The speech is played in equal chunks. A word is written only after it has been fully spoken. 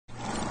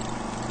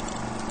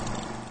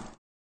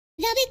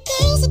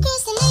girls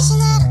across the nation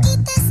that'll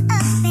eat this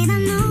up. Babe, I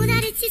know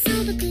that it's your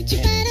soul, but could you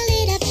bottle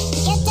it up?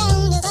 Get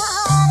down to the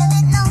heart of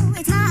it. No,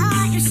 it's my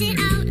heart. Your shit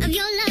out of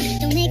your love.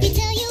 Don't make me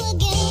tell you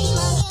again.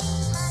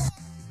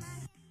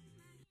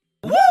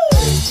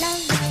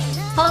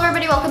 Hello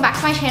everybody, welcome back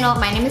to my channel.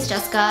 My name is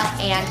Jessica,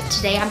 and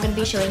today I'm going to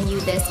be showing you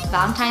this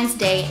Valentine's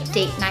Day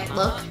date night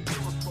look.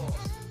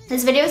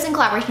 This video is in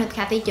collaboration with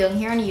Truong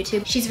here on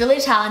YouTube. She's really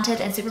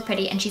talented and super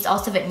pretty, and she's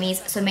also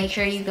Vietnamese, so make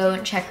sure you go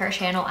and check her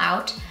channel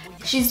out.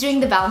 She's doing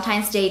the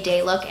Valentine's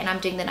Day look, and I'm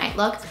doing the night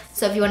look.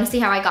 So if you want to see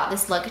how I got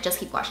this look, just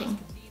keep watching.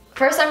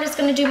 First, I'm just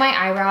going to do my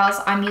eyebrows.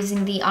 I'm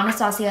using the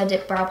Anastasia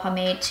Dip Brow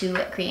Pomade to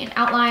create an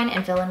outline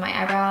and fill in my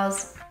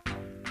eyebrows.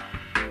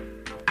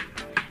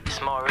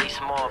 More,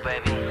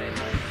 baby.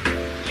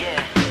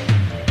 Yeah.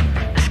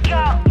 Let's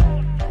go.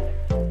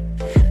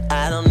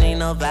 I don't need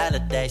no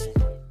validation.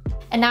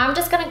 And now I'm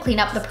just gonna clean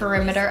up the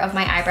perimeter of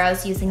my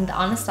eyebrows using the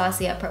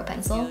Anastasia Pro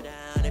Pencil.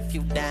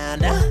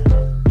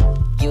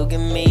 You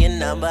give me a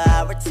number,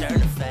 I'll return a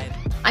favor.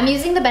 I'm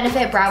using the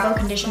Benefit Brow Glow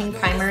Conditioning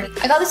Primer.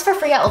 I got this for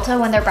free at Ulta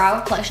when their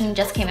brow collection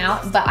just came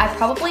out, but I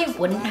probably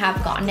wouldn't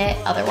have gotten it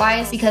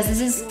otherwise because this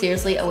is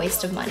seriously a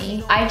waste of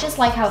money. I just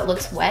like how it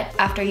looks wet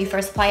after you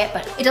first apply it,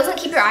 but it doesn't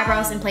keep your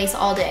eyebrows in place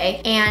all day,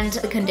 and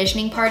the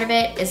conditioning part of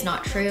it is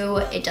not true.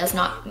 It does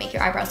not make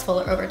your eyebrows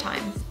fuller over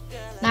time.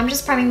 Now I'm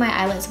just priming my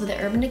eyelids with the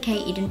Urban Decay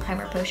Eden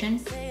Primer Potion.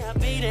 I'll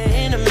be there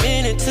in a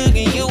minute to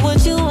give you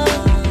what you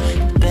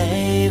want.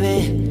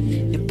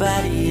 Baby, your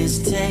body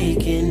is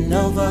taking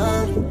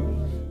over.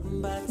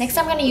 Next,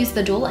 I'm going to use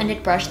the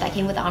dual-ended brush that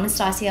came with the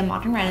Anastasia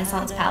Modern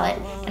Renaissance palette,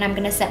 and I'm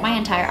going to set my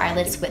entire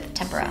eyelids with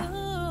Tempera.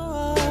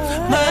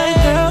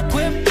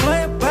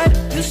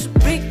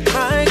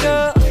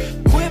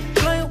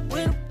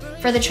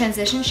 For the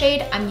transition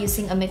shade, I'm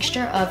using a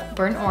mixture of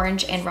Burnt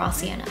Orange and Raw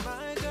Sienna.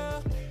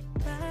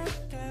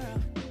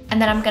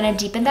 And then I'm going to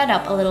deepen that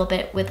up a little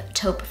bit with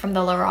Taupe from the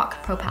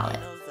Lorac Pro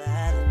Palette.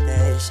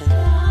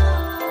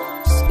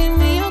 Just give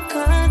me your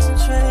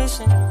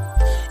concentration.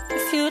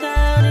 If you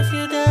down.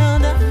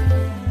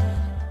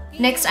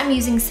 Next, I'm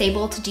using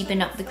Sable to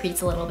deepen up the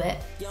crease a little bit.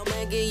 Yo,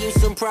 man, give you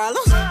some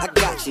problems. I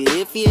got you.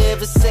 If you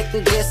ever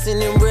second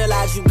guessing and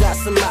realize you got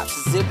some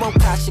options, it won't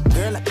cost you,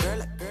 girl.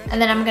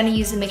 And then I'm going to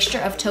use a mixture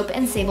of Taupe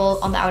and Sable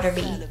on the outer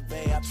V.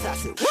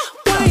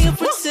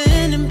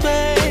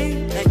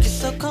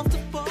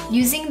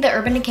 Using the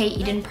Urban Decay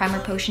Eden Primer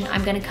Potion,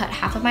 I'm going to cut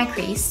half of my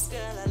crease.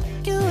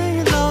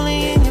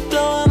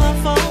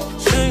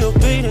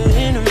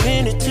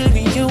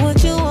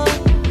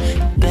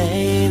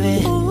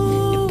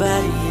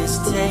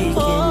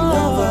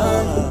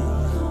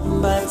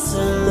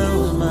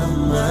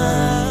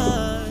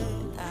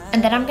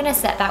 And then I'm going to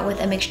set that with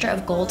a mixture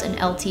of gold and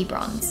LT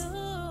bronze.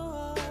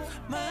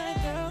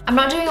 I'm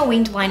not doing a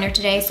winged liner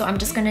today, so I'm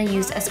just going to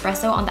use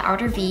Espresso on the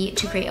outer V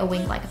to create a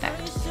wing-like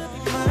effect.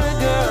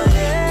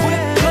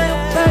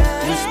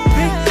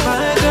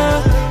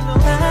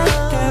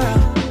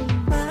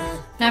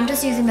 Now I'm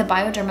just using the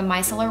Bioderma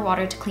Micellar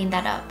water to clean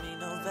that up.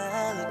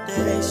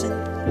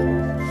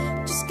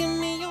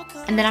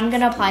 And then I'm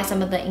going to apply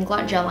some of the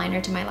Inglot Gel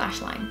Liner to my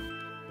lash line.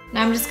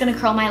 Now I'm just going to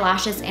curl my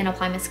lashes and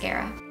apply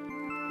mascara.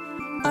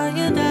 Are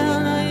you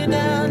down, are you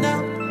down,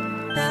 down,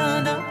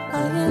 down, down,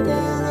 are you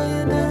down, are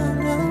you down,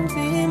 down,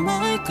 be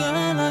my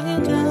girl, are you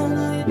down,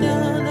 are you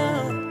down,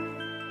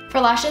 down. For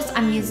lashes,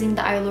 I'm using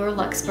the Allure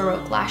Luxe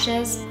Baroque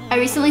lashes. I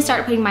recently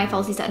started putting my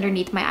falsies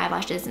underneath my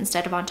eyelashes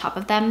instead of on top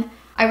of them.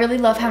 I really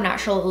love how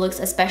natural it looks,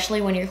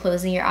 especially when you're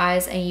closing your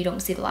eyes and you don't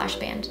see the lash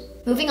band.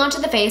 Moving on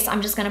to the face,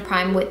 I'm just going to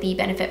prime with the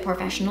Benefit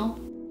Professional.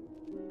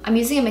 I'm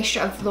using a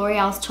mixture of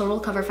L'Oreal's Total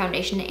Cover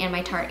Foundation and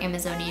my Tarte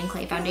Amazonian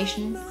Clay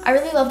Foundation. I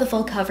really love the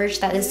full coverage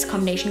that this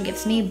combination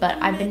gives me,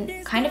 but I've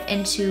been kind of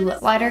into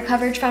lighter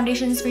coverage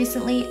foundations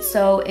recently,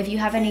 so if you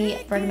have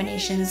any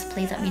recommendations,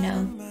 please let me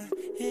know.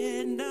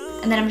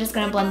 And then I'm just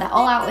going to blend that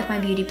all out with my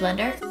Beauty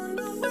Blender.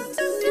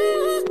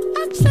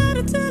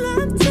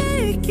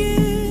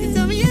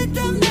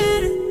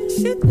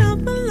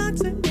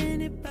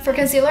 For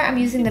concealer, I'm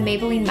using the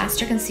Maybelline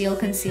Master Conceal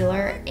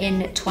Concealer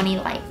in 20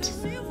 Light.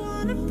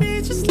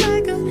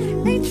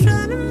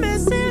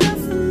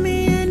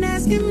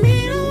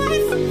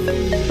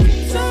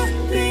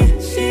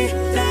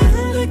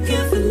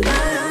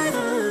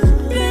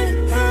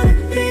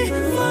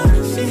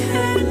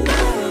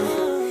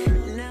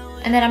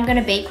 And then I'm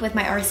gonna bake with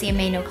my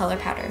RCMA No Color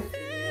Powder.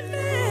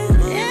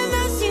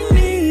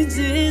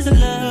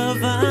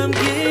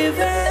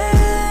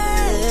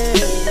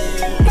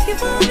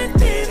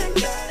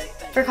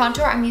 For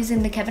contour, I'm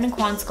using the Kevyn &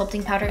 Quan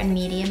Sculpting Powder in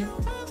medium.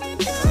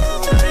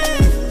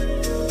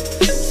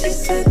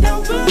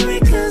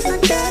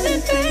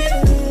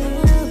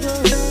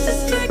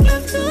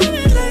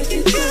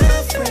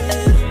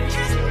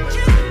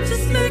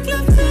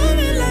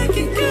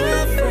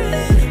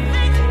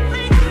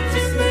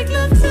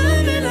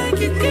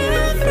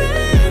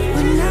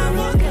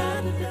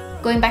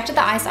 Going back to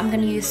the eyes, I'm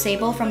going to use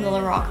Sable from the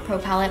Lorac Pro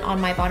Palette on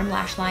my bottom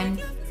lash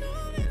line.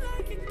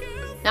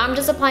 Now I'm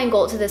just applying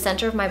gold to the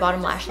center of my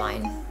bottom lash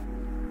line.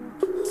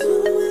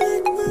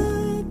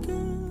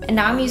 And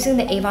now I'm using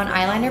the Avon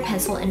eyeliner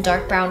pencil in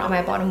dark brown on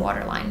my bottom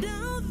waterline.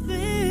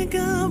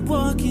 I'm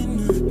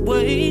walking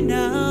away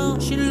now.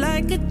 She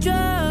like a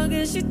drug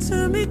and she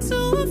turned me to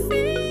a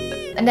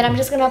fiend. And then I'm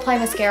just gonna apply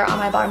mascara on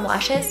my bottom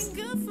lashes.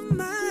 Good for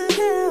my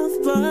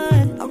health,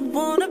 but I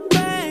wanna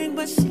bang,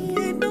 but she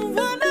ain't the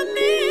one I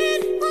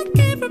need. I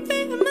can't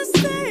repeat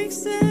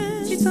mistakes,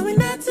 and she told me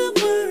not to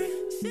worry.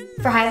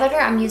 For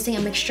highlighter, I'm using a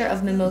mixture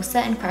of Mimosa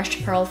and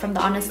Crushed Pearl from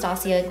the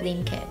Anastasia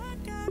Gleam Kit.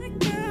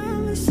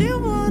 She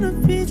wanna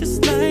be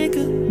just like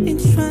her,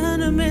 ain't trying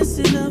to mess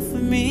it up for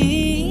me.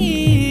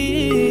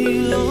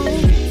 Oh,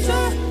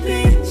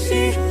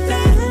 she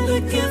like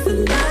looking for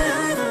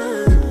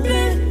love.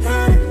 Been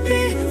hurt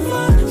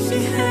before,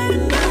 she had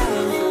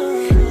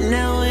enough.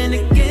 Now and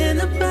again,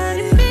 the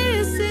body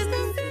is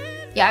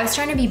the Yeah, I was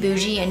trying to be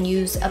bougie and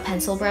use a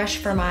pencil brush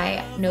for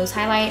my nose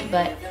highlight,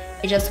 but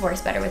it just works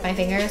better with my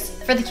fingers.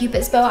 For the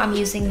Cupid's bow, I'm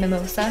using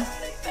Mimosa.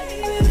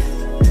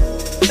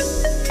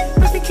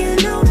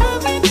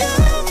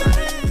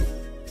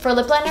 For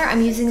lip liner,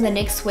 I'm using the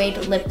NYX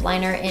Suede lip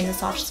liner in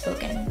Soft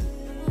Spoken.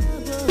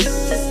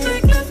 Just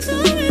make love to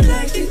me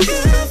like your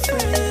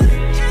girlfriend.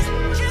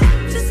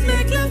 Just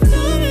make love to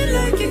me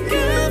like your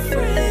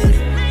girlfriend.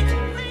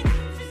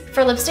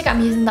 For lipstick, I'm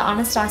using the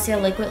Anastasia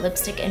liquid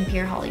lipstick in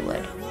Pure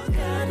Hollywood.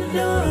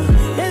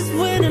 That's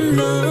when I'm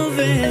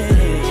loving.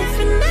 Just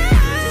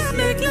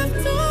make love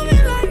to me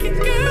like your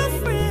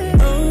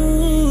girlfriend.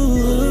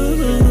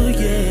 Oh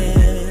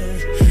yeah,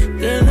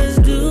 girl, let's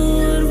do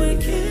what we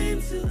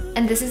came to.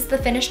 And this is the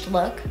finished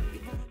look.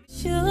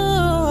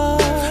 Sure.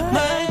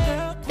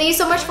 Thank you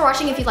so much for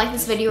watching. If you like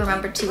this video,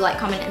 remember to like,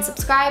 comment, and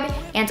subscribe.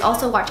 And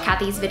also watch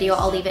Kathy's video.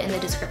 I'll leave it in the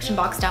description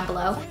box down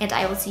below. And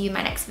I will see you in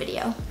my next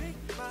video.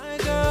 My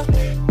girl,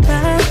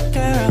 my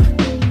girl,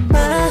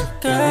 my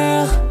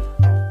girl.